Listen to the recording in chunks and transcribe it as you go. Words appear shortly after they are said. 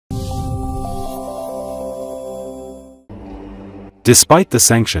Despite the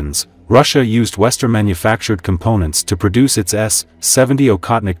sanctions, Russia used Western-manufactured components to produce its S-70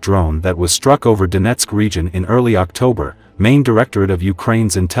 Okhotnik drone that was struck over Donetsk region in early October, Main Directorate of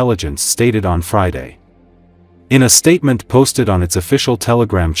Ukraine's intelligence stated on Friday. In a statement posted on its official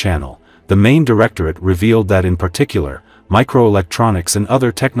Telegram channel, the Main Directorate revealed that in particular, microelectronics and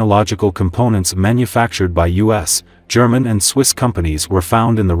other technological components manufactured by US, German and Swiss companies were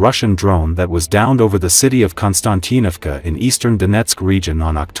found in the Russian drone that was downed over the city of Konstantinovka in eastern Donetsk region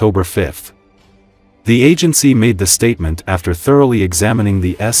on October 5. The agency made the statement after thoroughly examining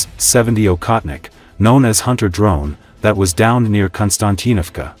the S-70 Okhotnik, known as Hunter drone, that was downed near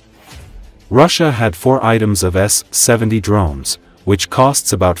Konstantinovka. Russia had 4 items of S-70 drones, which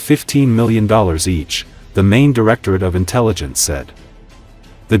costs about $15 million each, the Main Directorate of Intelligence said.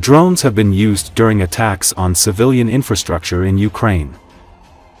 The drones have been used during attacks on civilian infrastructure in Ukraine.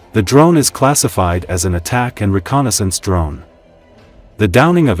 The drone is classified as an attack and reconnaissance drone. The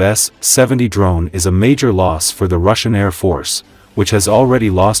downing of S-70 drone is a major loss for the Russian Air Force, which has already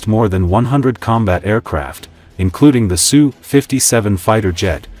lost more than 100 combat aircraft, including the Su-57 fighter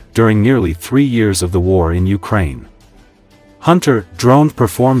jet, during nearly 3 years of the war in Ukraine. Hunter drone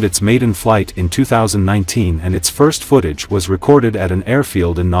performed its maiden flight in 2019 and its first footage was recorded at an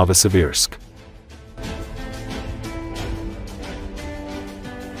airfield in Novosibirsk.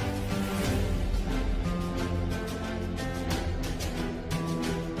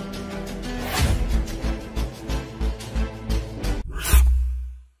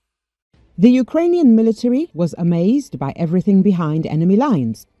 The Ukrainian military was amazed by everything behind enemy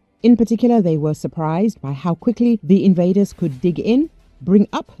lines. In particular, they were surprised by how quickly the invaders could dig in, bring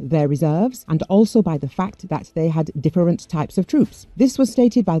up their reserves, and also by the fact that they had different types of troops. This was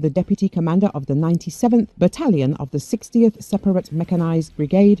stated by the deputy commander of the 97th Battalion of the 60th Separate Mechanized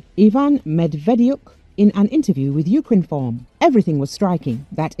Brigade, Ivan Medvedyuk, in an interview with Ukrinform. Everything was striking.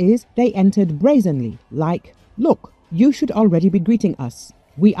 That is, they entered brazenly, like, "Look, you should already be greeting us.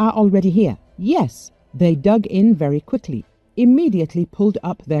 We are already here." Yes, they dug in very quickly. Immediately pulled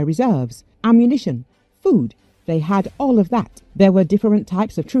up their reserves, ammunition, food. They had all of that. There were different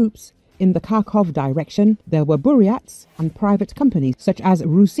types of troops. In the Kharkov direction, there were Buryats and private companies such as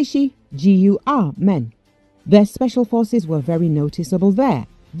Rusishi GUR men. Their special forces were very noticeable there.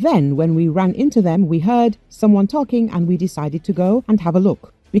 Then, when we ran into them, we heard someone talking and we decided to go and have a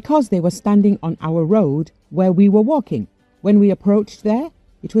look, because they were standing on our road where we were walking. When we approached there,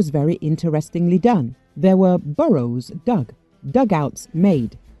 it was very interestingly done. There were burrows dug, dugouts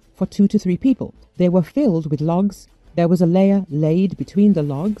made for 2 to 3 people. They were filled with logs. There was a layer laid between the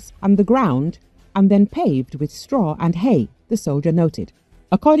logs and the ground and then paved with straw and hay, the soldier noted.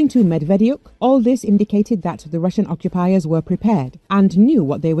 According to Medvedyuk, all this indicated that the Russian occupiers were prepared and knew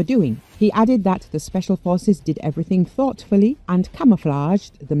what they were doing. He added that the special forces did everything thoughtfully and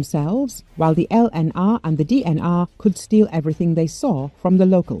camouflaged themselves, while the LNR and the DNR could steal everything they saw from the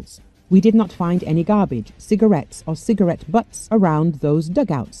locals. We did not find any garbage, cigarettes or cigarette butts around those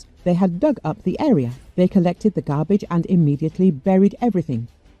dugouts. They had dug up the area. They collected the garbage and immediately buried everything,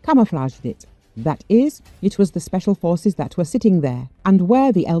 camouflaged it. That is, it was the special forces that were sitting there, and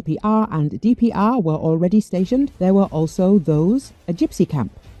where the LPR and DPR were already stationed, there were also those, a gypsy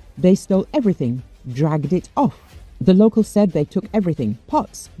camp. They stole everything, dragged it off. The locals said they took everything,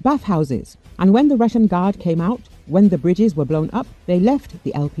 pots, bathhouses, and when the Russian Guard came out, when the bridges were blown up, they left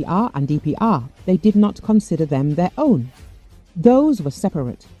the LPR and DPR. They did not consider them their own. Those were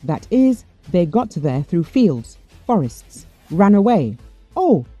separate. That is, they got there through fields, forests, ran away.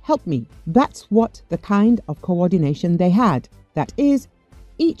 Oh, help me. That's what the kind of coordination they had. That is,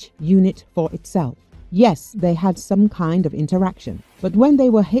 each unit for itself. Yes, they had some kind of interaction, but when they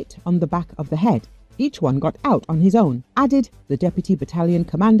were hit on the back of the head, each one got out on his own, added the deputy battalion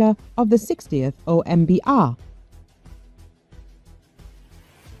commander of the 60th OMBR.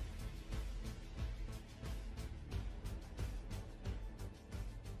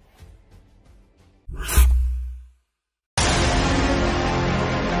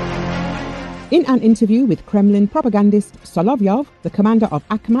 In an interview with Kremlin propagandist Solovyov, the commander of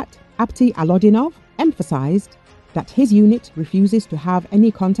Akhmat, Apti Alodinov, emphasized that his unit refuses to have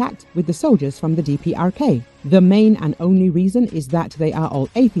any contact with the soldiers from the DPRK. The main and only reason is that they are all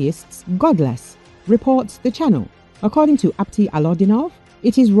atheists, godless, reports the channel. According to Apti Alodinov,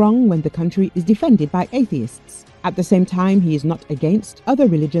 it is wrong when the country is defended by atheists. At the same time, he is not against other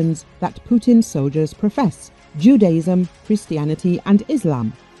religions that Putin's soldiers profess, Judaism, Christianity and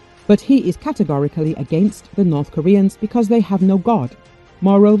Islam. But he is categorically against the North Koreans because they have no God.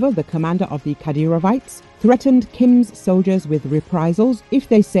 Moreover, the commander of the Kadirovites threatened Kim's soldiers with reprisals if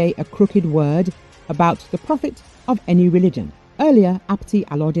they say a crooked word about the prophet of any religion. Earlier, Apti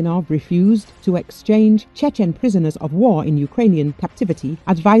Alodinov refused to exchange Chechen prisoners of war in Ukrainian captivity,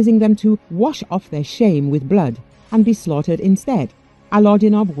 advising them to wash off their shame with blood and be slaughtered instead.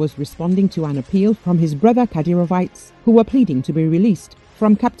 Alodinov was responding to an appeal from his brother Kadirovites who were pleading to be released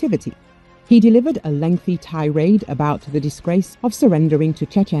from captivity. He delivered a lengthy tirade about the disgrace of surrendering to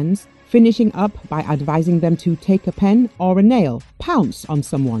Chechens, finishing up by advising them to take a pen or a nail, pounce on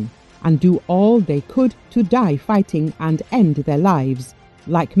someone, and do all they could to die fighting and end their lives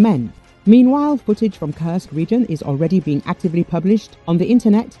like men. Meanwhile, footage from Kursk region is already being actively published on the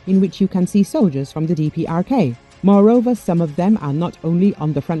internet, in which you can see soldiers from the DPRK. Moreover, some of them are not only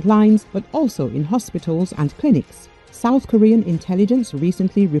on the front lines, but also in hospitals and clinics. South Korean intelligence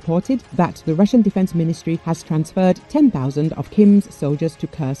recently reported that the Russian Defense Ministry has transferred 10,000 of Kim's soldiers to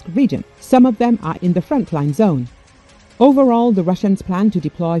Kursk region. Some of them are in the frontline zone. Overall, the Russians plan to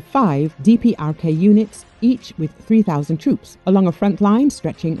deploy 5 DPRK units, each with 3,000 troops, along a front line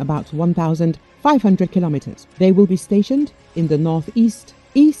stretching about 1,500 kilometers. They will be stationed in the northeast,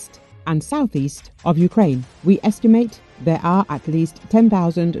 east, and southeast of Ukraine. We estimate there are at least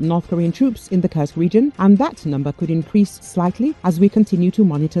 10,000 North Korean troops in the Kursk region, and that number could increase slightly as we continue to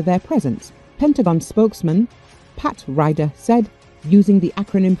monitor their presence. Pentagon spokesman Pat Ryder said, using the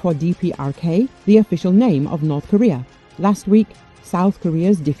acronym for DPRK, the official name of North Korea. Last week, South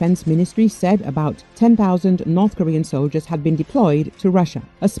Korea's defense ministry said about 10,000 North Korean soldiers had been deployed to Russia.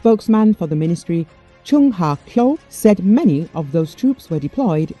 A spokesman for the ministry, Chung Ha-kyo, said many of those troops were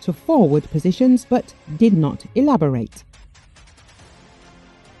deployed to forward positions but did not elaborate.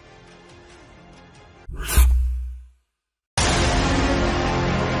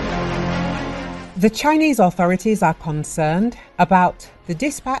 The Chinese authorities are concerned about the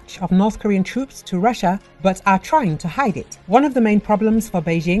dispatch of North Korean troops to Russia, but are trying to hide it. One of the main problems for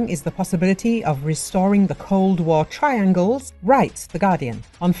Beijing is the possibility of restoring the Cold War triangles, writes The Guardian.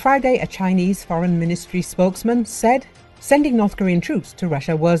 On Friday, a Chinese Foreign Ministry spokesman said sending North Korean troops to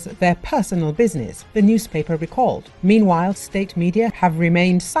Russia was their personal business, the newspaper recalled. Meanwhile, state media have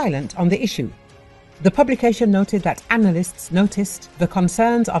remained silent on the issue. The publication noted that analysts noticed the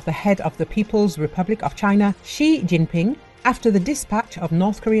concerns of the head of the People's Republic of China, Xi Jinping, after the dispatch of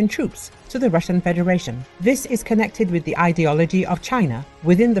North Korean troops to the Russian Federation. This is connected with the ideology of China,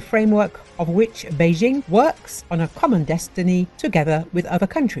 within the framework of which Beijing works on a common destiny together with other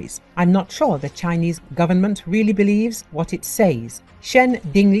countries. I'm not sure the Chinese government really believes what it says. Shen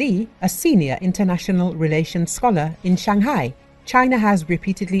Dingli, a senior international relations scholar in Shanghai, China has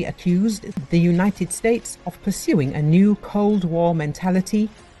repeatedly accused the United States of pursuing a new Cold War mentality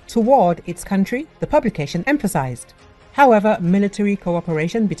toward its country, the publication emphasized. However, military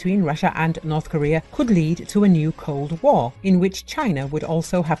cooperation between Russia and North Korea could lead to a new Cold War, in which China would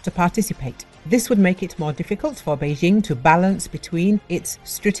also have to participate. This would make it more difficult for Beijing to balance between its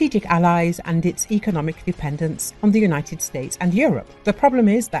strategic allies and its economic dependence on the United States and Europe. The problem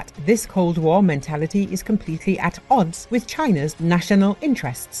is that this Cold War mentality is completely at odds with China's national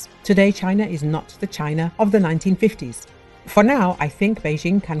interests. Today, China is not the China of the 1950s. For now, I think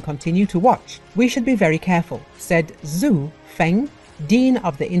Beijing can continue to watch. We should be very careful, said Zhu Feng, Dean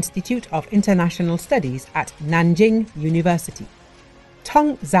of the Institute of International Studies at Nanjing University.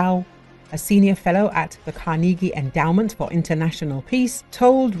 Tong Zhao, a senior fellow at the Carnegie Endowment for International Peace,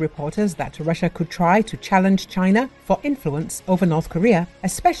 told reporters that Russia could try to challenge China for influence over North Korea,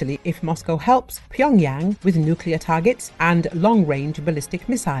 especially if Moscow helps Pyongyang with nuclear targets and long-range ballistic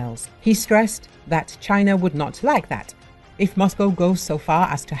missiles. He stressed that China would not like that. If Moscow goes so far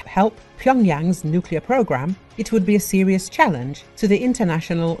as to help Pyongyang's nuclear program, it would be a serious challenge to the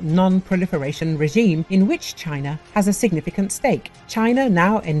international non-proliferation regime in which China has a significant stake. China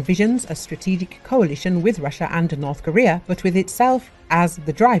now envisions a strategic coalition with Russia and North Korea, but with itself as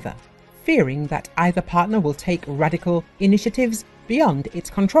the driver, fearing that either partner will take radical initiatives beyond its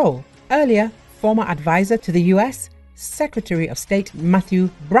control. Earlier, former advisor to the US, Secretary of State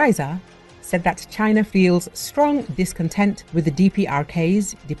Matthew Breiser, said that China feels strong discontent with the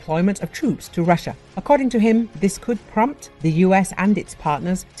DPRK's deployment of troops to Russia. According to him, this could prompt the US and its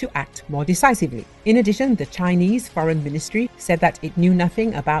partners to act more decisively. In addition, the Chinese Foreign Ministry said that it knew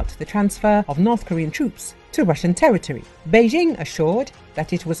nothing about the transfer of North Korean troops to Russian territory. Beijing assured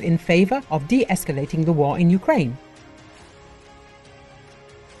that it was in favor of de-escalating the war in Ukraine.